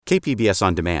KPBS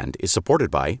On Demand is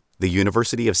supported by the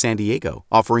University of San Diego,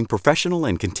 offering professional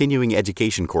and continuing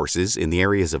education courses in the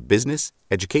areas of business,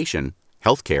 education,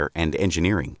 healthcare, and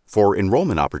engineering. For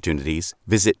enrollment opportunities,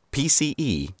 visit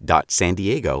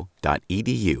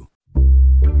pce.sandiego.edu.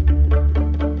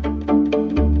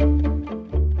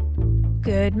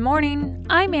 Good morning,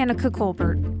 I'm Annika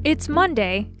Colbert. It's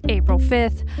Monday, April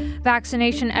 5th.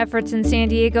 Vaccination efforts in San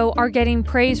Diego are getting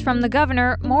praise from the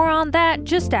governor. More on that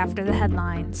just after the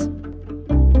headlines.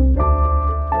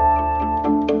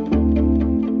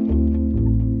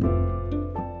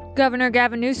 Governor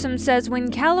Gavin Newsom says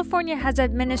when California has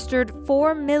administered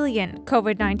 4 million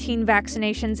COVID-19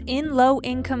 vaccinations in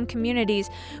low-income communities,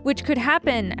 which could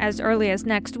happen as early as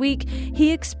next week,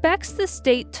 he expects the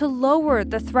state to lower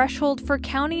the threshold for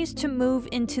counties to move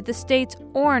into the state's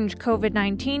orange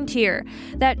COVID-19 tier.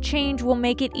 That change will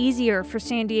make it easier for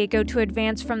San Diego to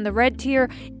advance from the red tier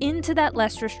into that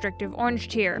less restrictive orange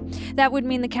tier. That would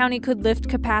mean the county could lift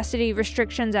capacity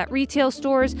restrictions at retail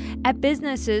stores, at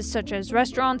businesses such as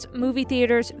restaurants, movie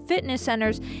theaters, fitness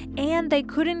centers, and they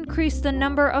could increase the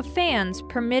number of fans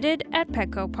permitted at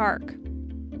Petco Park.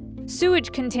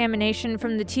 Sewage contamination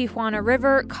from the Tijuana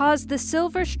River caused the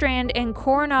Silver Strand and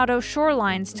Coronado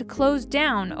shorelines to close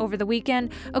down over the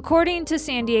weekend, according to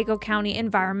San Diego County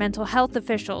environmental health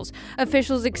officials.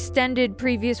 Officials extended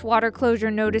previous water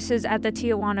closure notices at the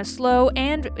Tijuana Slough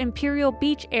and Imperial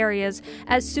Beach areas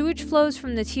as sewage flows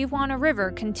from the Tijuana River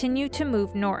continue to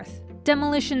move north.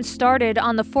 Demolition started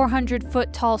on the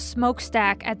 400-foot-tall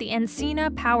smokestack at the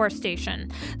Encina Power Station.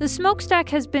 The smokestack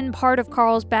has been part of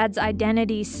Carlsbad's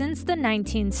identity since the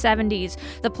 1970s.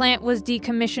 The plant was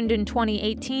decommissioned in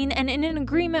 2018 and, in an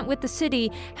agreement with the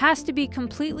city, has to be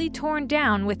completely torn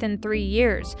down within 3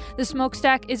 years. The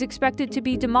smokestack is expected to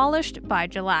be demolished by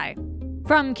July.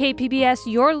 From KPBS,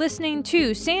 you're listening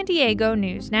to San Diego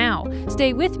News Now.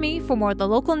 Stay with me for more of the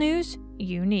local news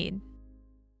you need.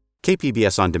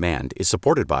 KPBS On Demand is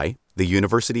supported by the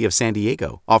University of San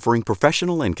Diego, offering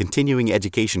professional and continuing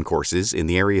education courses in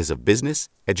the areas of business,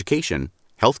 education,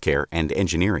 healthcare, and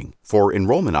engineering. For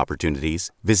enrollment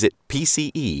opportunities, visit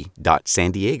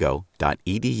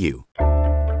pce.sandiego.edu.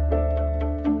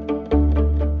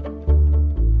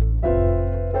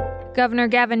 Governor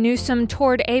Gavin Newsom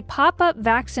toured a pop-up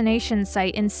vaccination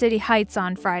site in City Heights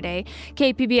on Friday.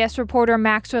 KPBS reporter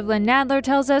Max Rivlin-Nadler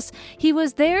tells us he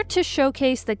was there to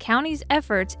showcase the county's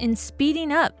efforts in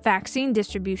speeding up vaccine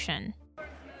distribution.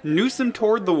 Newsom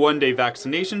toured the one-day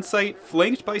vaccination site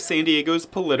flanked by San Diego's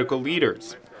political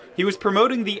leaders. He was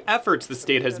promoting the efforts the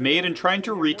state has made in trying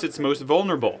to reach its most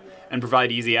vulnerable and provide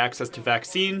easy access to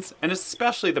vaccines, and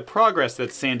especially the progress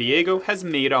that San Diego has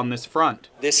made on this front.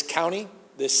 This county,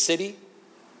 this city,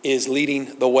 is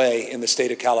leading the way in the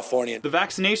state of California. The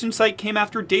vaccination site came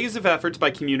after days of efforts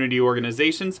by community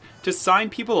organizations to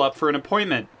sign people up for an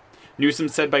appointment. Newsom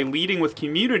said by leading with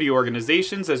community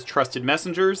organizations as trusted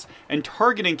messengers and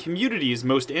targeting communities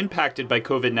most impacted by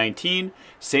COVID-19,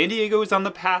 San Diego is on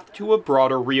the path to a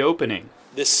broader reopening.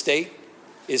 This state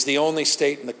is the only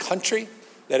state in the country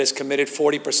that has committed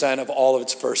 40% of all of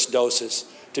its first doses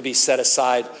to be set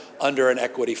aside under an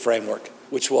equity framework,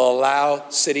 which will allow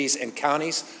cities and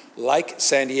counties like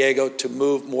San Diego to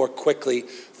move more quickly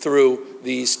through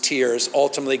these tiers,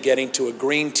 ultimately getting to a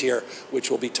green tier, which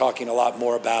we'll be talking a lot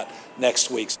more about next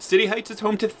week. City Heights is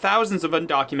home to thousands of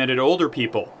undocumented older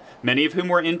people, many of whom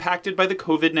were impacted by the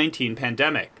COVID-19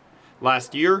 pandemic.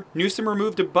 Last year, Newsom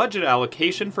removed a budget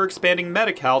allocation for expanding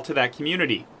Medi-Cal to that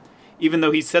community. Even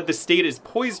though he said the state is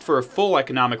poised for a full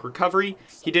economic recovery,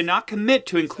 he did not commit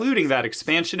to including that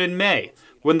expansion in May,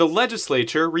 when the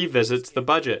legislature revisits the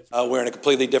budget. We're in a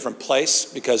completely different place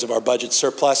because of our budget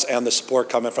surplus and the support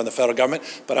coming from the federal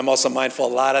government, but I'm also mindful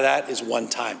a lot of that is one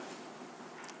time.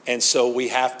 And so we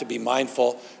have to be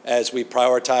mindful as we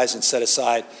prioritize and set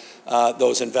aside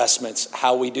those investments,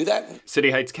 how we do that. City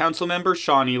Heights Council member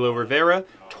Sean Elo Rivera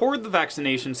toured the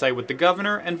vaccination site with the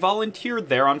governor and volunteered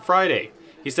there on Friday.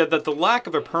 He said that the lack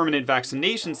of a permanent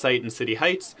vaccination site in City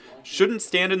Heights shouldn't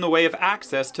stand in the way of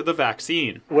access to the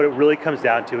vaccine. What it really comes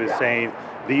down to is saying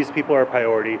these people are a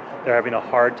priority. They're having a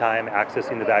hard time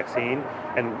accessing the vaccine.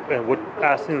 And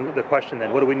asking the question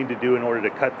then, what do we need to do in order to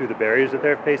cut through the barriers that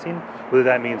they're facing? Whether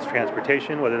that means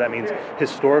transportation, whether that means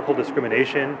historical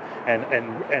discrimination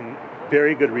and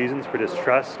very good reasons for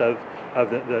distrust of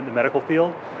the medical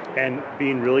field, and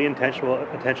being really intentional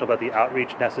about the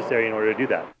outreach necessary in order to do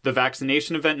that. The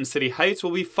vaccination event in City Heights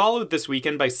will be followed this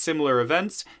weekend by similar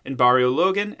events in Barrio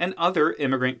Logan and other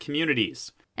immigrant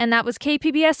communities. And that was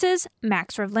KPBS's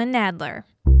Max Rivlin-Nadler.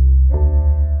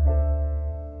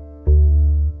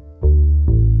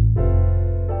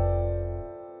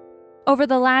 Over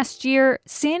the last year,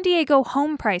 San Diego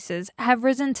home prices have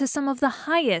risen to some of the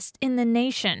highest in the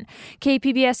nation.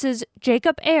 KPBS's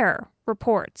Jacob Ayer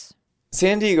reports.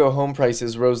 San Diego home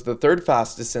prices rose the third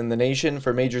fastest in the nation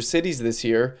for major cities this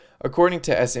year, according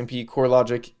to S&P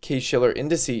CoreLogic Case-Shiller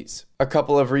indices. A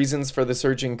couple of reasons for the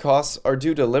surging costs are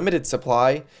due to limited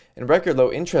supply and record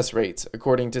low interest rates,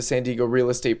 according to San Diego real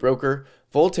estate broker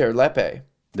Voltaire Lepe.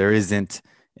 There isn't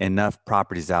enough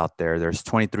properties out there. There's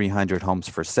 2,300 homes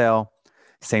for sale.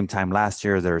 Same time last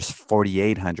year, there's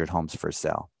 4,800 homes for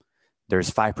sale.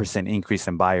 There's 5% increase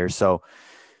in buyers. So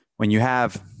when you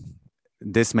have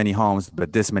this many homes,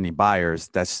 but this many buyers,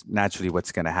 that's naturally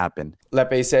what's going to happen.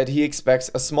 Lepe said he expects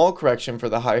a small correction for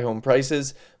the high home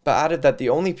prices, but added that the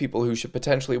only people who should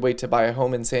potentially wait to buy a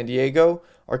home in San Diego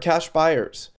are cash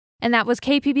buyers. And that was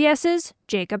KPBS's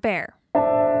Jacob Ayer.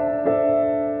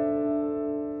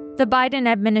 The Biden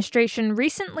administration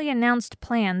recently announced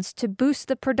plans to boost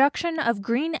the production of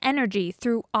green energy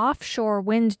through offshore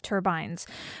wind turbines.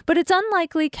 But it's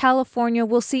unlikely California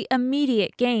will see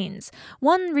immediate gains.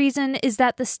 One reason is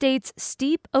that the state's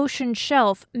steep ocean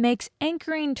shelf makes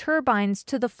anchoring turbines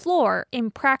to the floor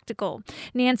impractical.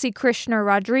 Nancy Krishna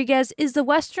Rodriguez is the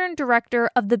Western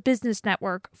Director of the Business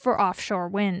Network for Offshore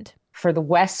Wind. For the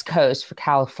West Coast, for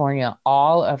California,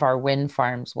 all of our wind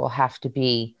farms will have to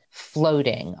be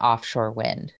floating offshore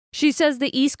wind. She says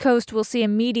the East Coast will see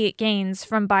immediate gains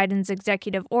from Biden's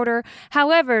executive order.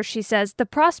 However, she says the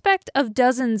prospect of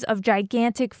dozens of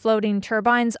gigantic floating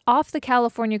turbines off the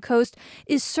California coast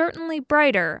is certainly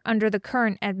brighter under the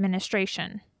current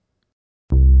administration.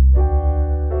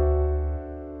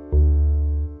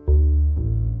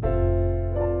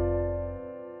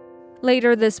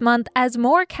 Later this month, as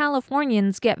more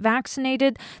Californians get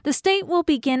vaccinated, the state will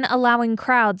begin allowing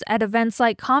crowds at events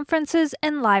like conferences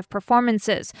and live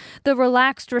performances. The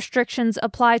relaxed restrictions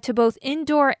apply to both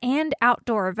indoor and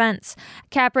outdoor events.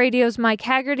 Cap Radio's Mike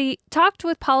Haggerty talked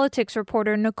with politics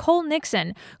reporter Nicole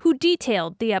Nixon, who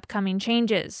detailed the upcoming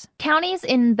changes. Counties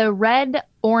in the red,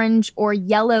 orange, or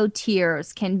yellow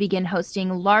tiers can begin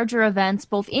hosting larger events,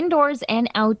 both indoors and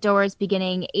outdoors,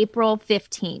 beginning April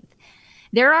 15th.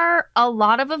 There are a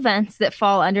lot of events that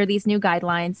fall under these new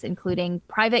guidelines, including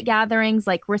private gatherings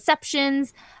like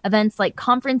receptions, events like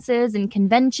conferences and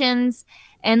conventions,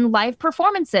 and live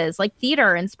performances like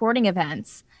theater and sporting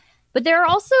events. But there are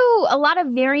also a lot of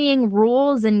varying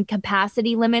rules and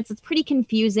capacity limits. It's pretty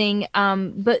confusing.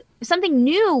 But something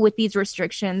new with these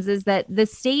restrictions is that the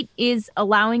state is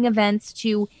allowing events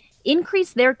to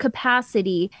increase their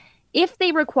capacity if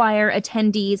they require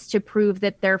attendees to prove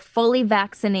that they're fully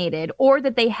vaccinated or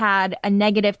that they had a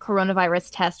negative coronavirus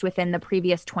test within the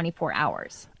previous 24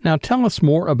 hours. Now, tell us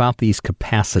more about these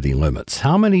capacity limits.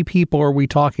 How many people are we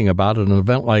talking about at an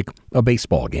event like a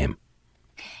baseball game?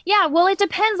 Yeah, well, it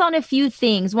depends on a few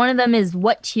things. One of them is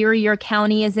what tier your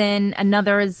county is in.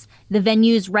 Another is the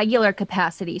venue's regular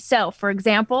capacity. So, for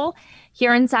example,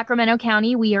 here in Sacramento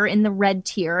County, we are in the red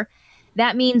tier.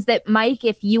 That means that, Mike,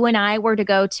 if you and I were to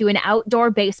go to an outdoor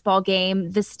baseball game,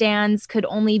 the stands could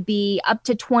only be up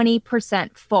to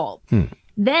 20% full.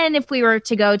 Then if we were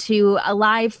to go to a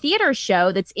live theater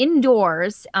show that's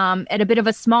indoors at a bit of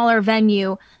a smaller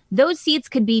venue, those seats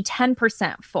could be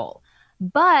 10% full.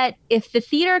 But if the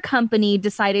theater company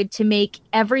decided to make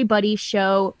everybody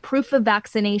show proof of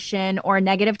vaccination or a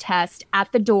negative test at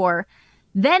the door,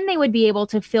 then they would be able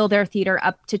to fill their theater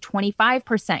up to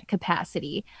 25%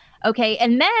 capacity. Okay,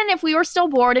 and then if we were still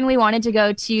bored and we wanted to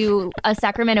go to a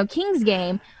Sacramento Kings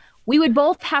game, we would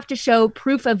both have to show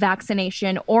proof of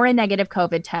vaccination or a negative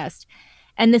COVID test.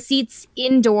 And the seats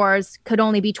indoors could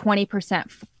only be 20%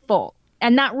 full.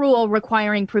 And that rule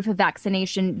requiring proof of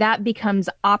vaccination, that becomes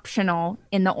optional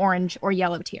in the orange or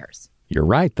yellow tiers. You're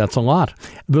right. That's a lot.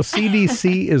 The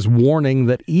CDC is warning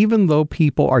that even though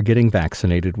people are getting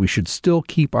vaccinated, we should still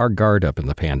keep our guard up in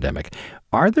the pandemic.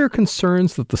 Are there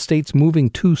concerns that the state's moving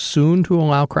too soon to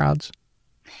allow crowds?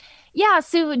 Yeah,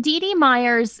 so Dee Dee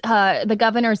Myers, the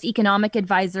governor's economic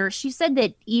advisor, she said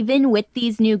that even with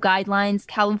these new guidelines,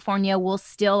 California will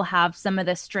still have some of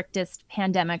the strictest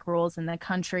pandemic rules in the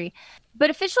country. But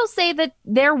officials say that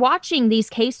they're watching these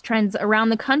case trends around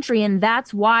the country, and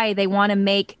that's why they want to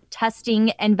make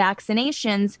testing and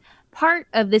vaccinations part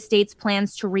of the state's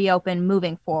plans to reopen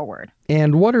moving forward.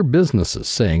 And what are businesses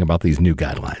saying about these new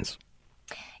guidelines?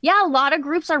 Yeah, a lot of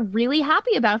groups are really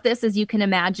happy about this, as you can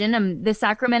imagine. The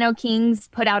Sacramento Kings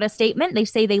put out a statement. They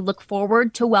say they look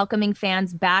forward to welcoming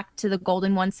fans back to the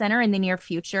Golden One Center in the near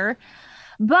future.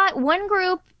 But one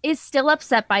group is still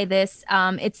upset by this.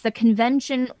 It's the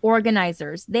convention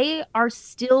organizers. They are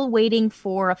still waiting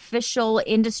for official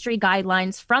industry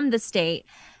guidelines from the state.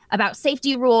 about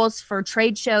safety rules for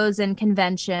trade shows and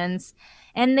conventions.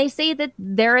 And they say that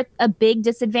they're at a big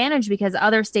disadvantage because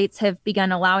other states have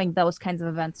begun allowing those kinds of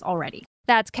events already.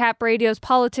 That's Cap Radio's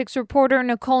politics reporter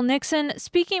Nicole Nixon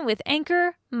speaking with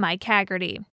anchor Mike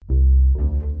Haggerty.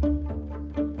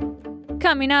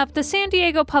 Coming up, the San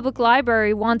Diego Public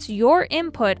Library wants your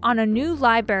input on a new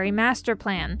library master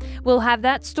plan. We'll have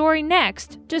that story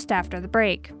next, just after the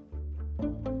break.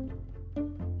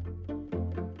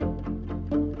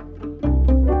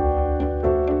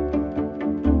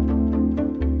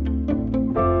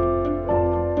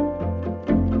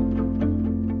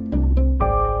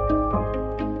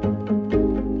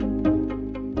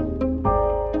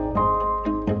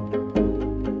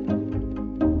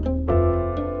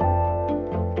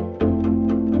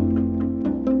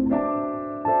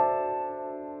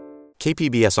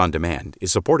 KPBS On Demand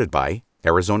is supported by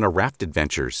Arizona Raft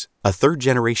Adventures, a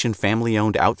third-generation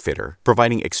family-owned outfitter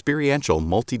providing experiential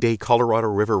multi-day Colorado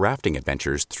River rafting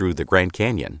adventures through the Grand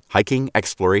Canyon. Hiking,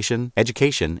 exploration,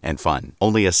 education, and fun.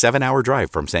 Only a 7-hour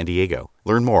drive from San Diego.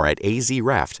 Learn more at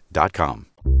azraft.com.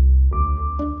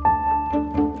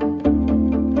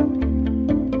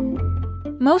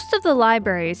 Most of the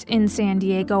libraries in San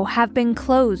Diego have been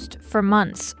closed for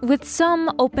months, with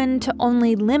some open to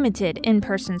only limited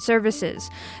in-person services.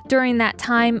 During that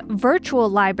time, virtual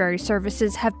library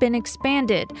services have been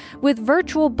expanded, with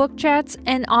virtual book chats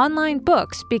and online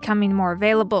books becoming more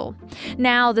available.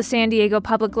 Now, the San Diego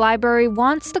Public Library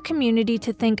wants the community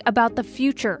to think about the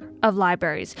future of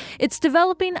libraries. It's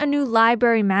developing a new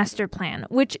library master plan,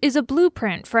 which is a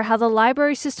blueprint for how the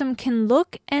library system can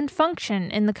look and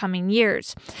function in the coming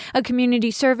years. A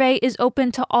community survey is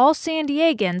open to all San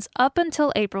Diegans up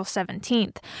until April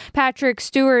 17th. Patrick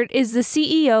Stewart is the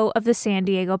CEO of the San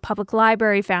Diego Public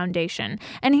Library Foundation,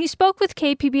 and he spoke with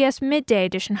KPBS Midday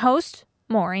Edition host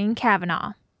Maureen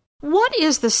Cavanaugh. What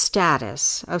is the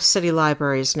status of city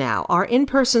libraries now? Are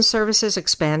in-person services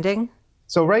expanding?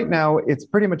 So right now, it's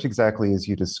pretty much exactly as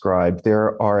you described.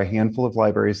 There are a handful of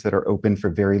libraries that are open for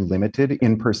very limited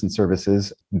in-person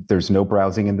services. There's no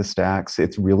browsing in the stacks.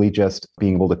 It's really just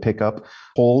being able to pick up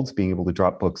holds, being able to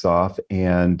drop books off.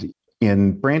 And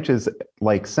in branches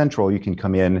like Central, you can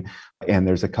come in and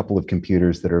there's a couple of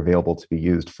computers that are available to be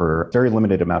used for a very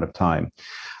limited amount of time.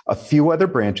 A few other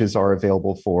branches are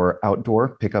available for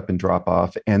outdoor pickup and drop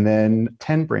off. And then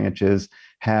 10 branches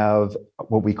have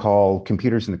what we call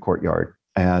computers in the courtyard.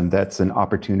 And that's an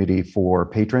opportunity for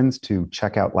patrons to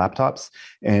check out laptops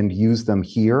and use them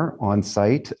here on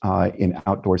site in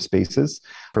outdoor spaces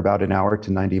for about an hour to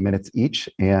 90 minutes each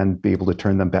and be able to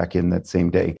turn them back in that same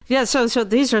day. Yeah, so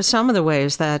these are some of the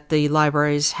ways that the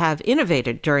libraries have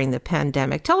innovated during the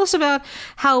pandemic. Tell us about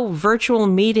how virtual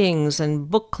meetings and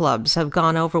book clubs have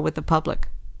gone over with the public.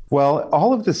 Well,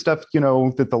 all of the stuff,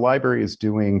 that the library is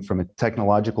doing from a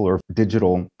technological or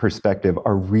digital perspective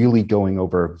are really going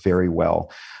over very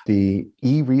well. The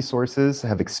e-resources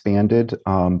have expanded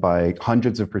by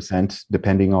hundreds of percent,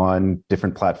 depending on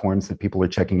different platforms that people are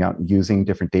checking out and using,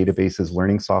 different databases,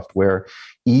 learning software.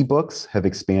 E-books have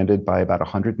expanded by about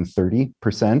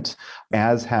 130%,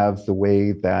 as have the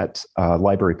way that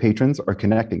library patrons are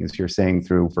connecting, as you're saying,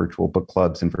 through virtual book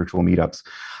clubs and virtual meetups.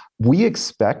 We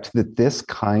expect that this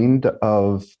kind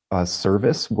of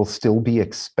service will still be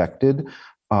expected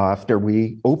after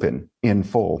we open in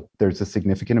full. There's a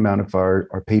significant amount of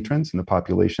our patrons in the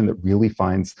population that really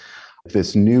finds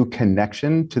this new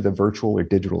connection to the virtual or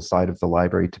digital side of the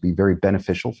library to be very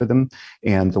beneficial for them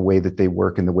and the way that they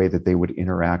work and the way that they would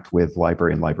interact with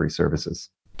library and library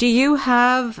services. Do you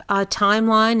have a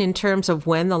timeline in terms of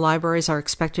when the libraries are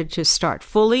expected to start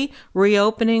fully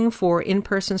reopening for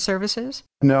in-person services?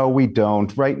 No, we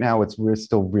don't. Right now, we're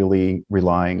still really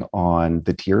relying on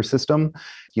the tier system.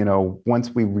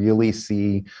 Once we really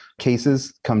see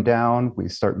cases come down, we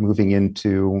start moving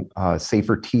into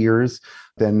safer tiers,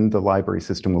 then the library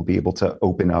system will be able to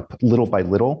open up little by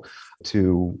little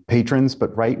to patrons.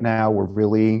 But right now, we're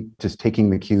really just taking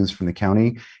the cues from the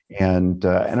county, and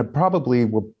it probably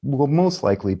will most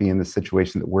likely be in the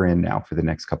situation that we're in now for the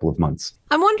next couple of months.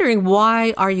 I'm wondering,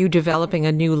 why are you developing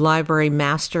a new library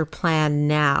master plan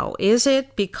now? Is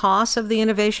it because of the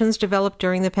innovations developed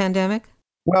during the pandemic?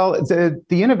 Well, the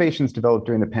innovations developed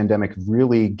during the pandemic have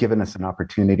really given us an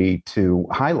opportunity to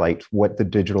highlight what the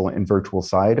digital and virtual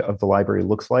side of the library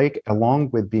looks like, along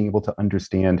with being able to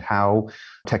understand how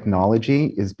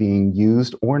technology is being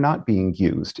used or not being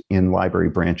used in library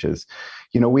branches.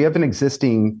 We have an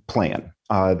existing plan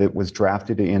that was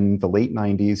drafted in the late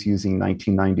 90s using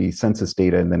 1990 census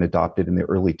data and then adopted in the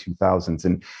early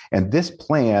 2000s. And this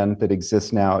plan that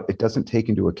exists now, it doesn't take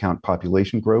into account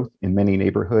population growth in many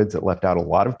neighborhoods. It left out a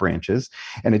lot of branches,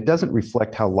 and it doesn't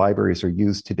reflect how libraries are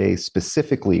used today,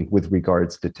 specifically with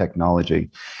regards to technology.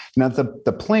 Now,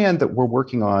 the plan that we're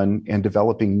working on and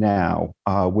developing now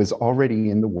was already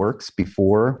in the works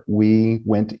before we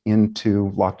went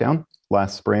into lockdown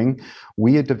last spring.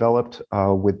 We had developed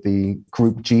with the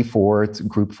group G4, it's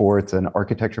Group 4, it's an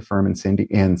architecture firm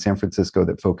in San Francisco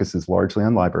that focuses largely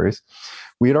on libraries.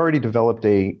 We had already developed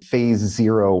a phase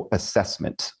 0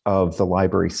 assessment of the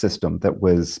library system that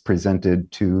was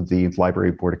presented to the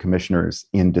Library Board of Commissioners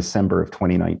in December of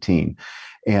 2019.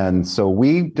 And so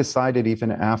we decided,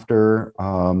 even after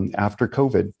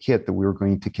COVID hit, that we were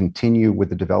going to continue with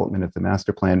the development of the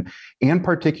master plan. And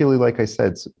particularly, like I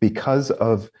said, because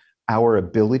of our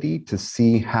ability to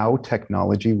see how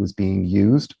technology was being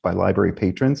used by library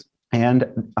patrons and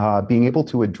being able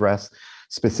to address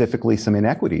specifically some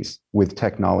inequities with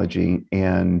technology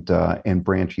and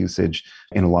branch usage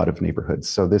in a lot of neighborhoods.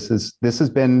 So this has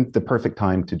been the perfect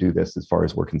time to do this as far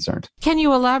as we're concerned. Can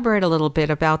you elaborate a little bit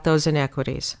about those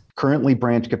inequities? Currently,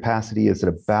 branch capacity is at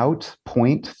about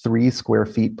 0.3 square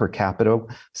feet per capita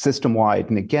system-wide.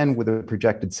 And again, with the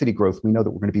projected city growth, we know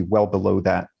that we're going to be well below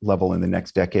that level in the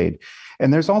next decade.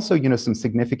 And there's also, some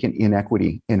significant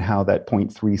inequity in how that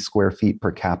 0.3 square feet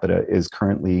per capita is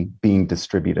currently being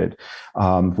distributed.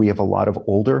 We have a lot of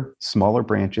older, smaller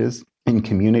branches in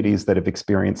communities that have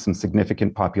experienced some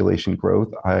significant population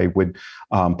growth. I would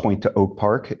point to Oak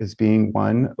Park as being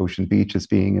one, Ocean Beach as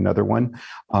being another one.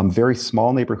 Very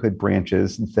small neighborhood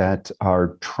branches that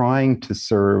are trying to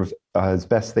serve as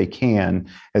best they can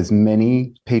as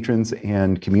many patrons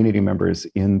and community members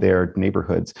in their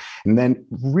neighborhoods. And then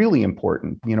really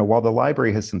important, while the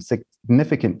library has some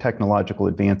significant technological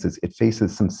advances, it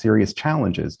faces some serious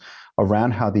challenges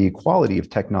around how the equality of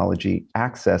technology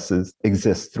accesses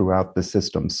exists throughout the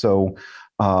system. So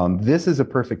this is a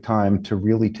perfect time to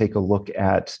really take a look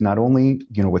at not only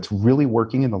what's really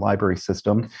working in the library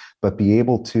system, but be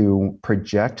able to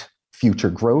project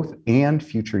future growth and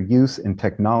future use in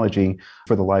technology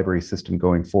for the library system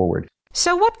going forward.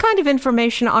 So what kind of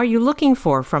information are you looking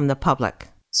for from the public?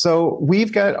 So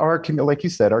we've got like you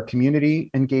said, our community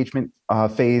engagement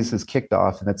phase is kicked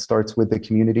off, and that starts with the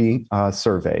community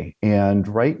survey. And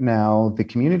right now, the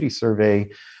community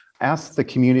survey asks the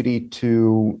community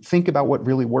to think about what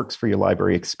really works for your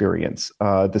library experience.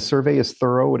 The survey is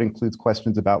thorough. It includes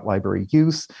questions about library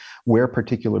use, where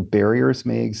particular barriers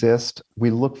may exist. We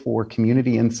look for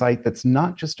community insight that's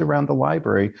not just around the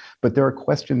library, but there are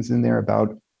questions in there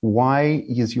about why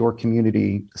is your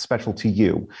community special to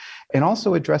you? And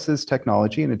also addresses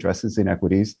technology and addresses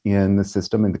inequities in the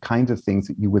system and the kinds of things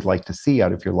that you would like to see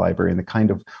out of your library and the kind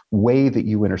of way that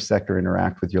you intersect or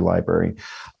interact with your library.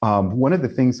 One of the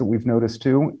things that we've noticed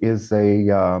too is there's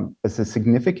about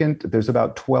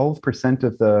 12%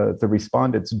 of the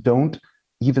respondents don't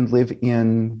even live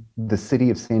in the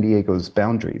city of San Diego's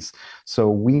boundaries. So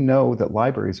we know that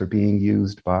libraries are being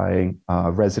used by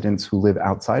residents who live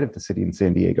outside of the city in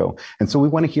San Diego. And so we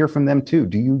want to hear from them too.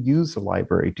 Do you use a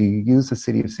library? Do you use the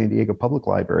City of San Diego Public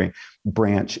Library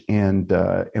branch? And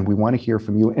we want to hear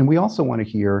from you. And we also want to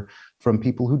hear from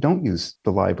people who don't use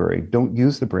the library, don't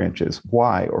use the branches.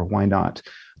 Why or why not?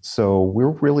 So we're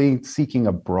really seeking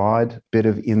a broad bit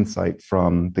of insight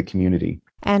from the community.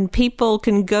 And people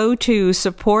can go to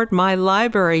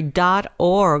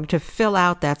supportmylibrary.org to fill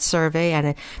out that survey,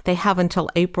 and they have until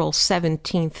April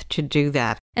 17th to do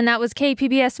that. And that was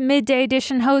KPBS Midday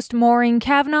Edition host Maureen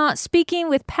Cavanaugh speaking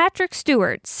with Patrick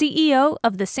Stewart, CEO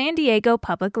of the San Diego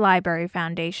Public Library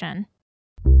Foundation.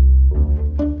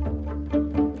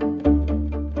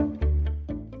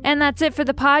 And that's it for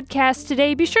the podcast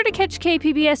today. Be sure to catch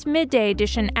KPBS Midday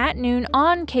Edition at noon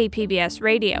on KPBS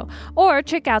Radio, or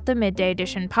check out the Midday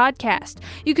Edition podcast.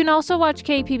 You can also watch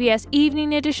KPBS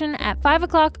Evening Edition at 5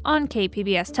 o'clock on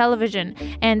KPBS Television.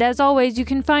 And as always, you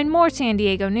can find more San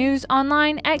Diego news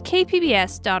online at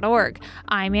kpbs.org.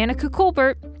 I'm Annika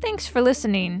Colbert. Thanks for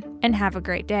listening, and have a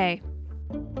great day.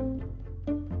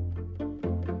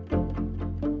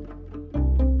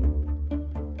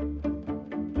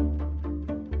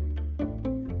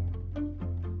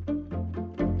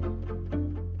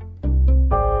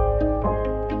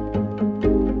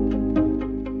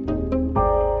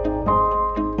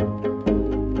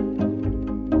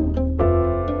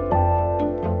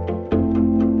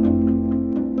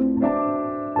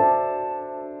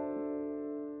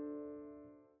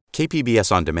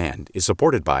 KPBS On Demand is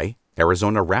supported by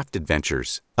Arizona Raft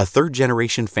Adventures, a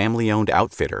third-generation family-owned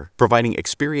outfitter providing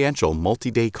experiential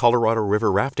multi-day Colorado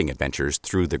River rafting adventures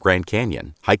through the Grand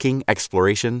Canyon, hiking,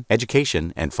 exploration,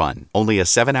 education, and fun. Only a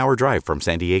 7-hour drive from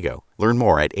San Diego. Learn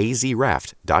more at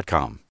azraft.com.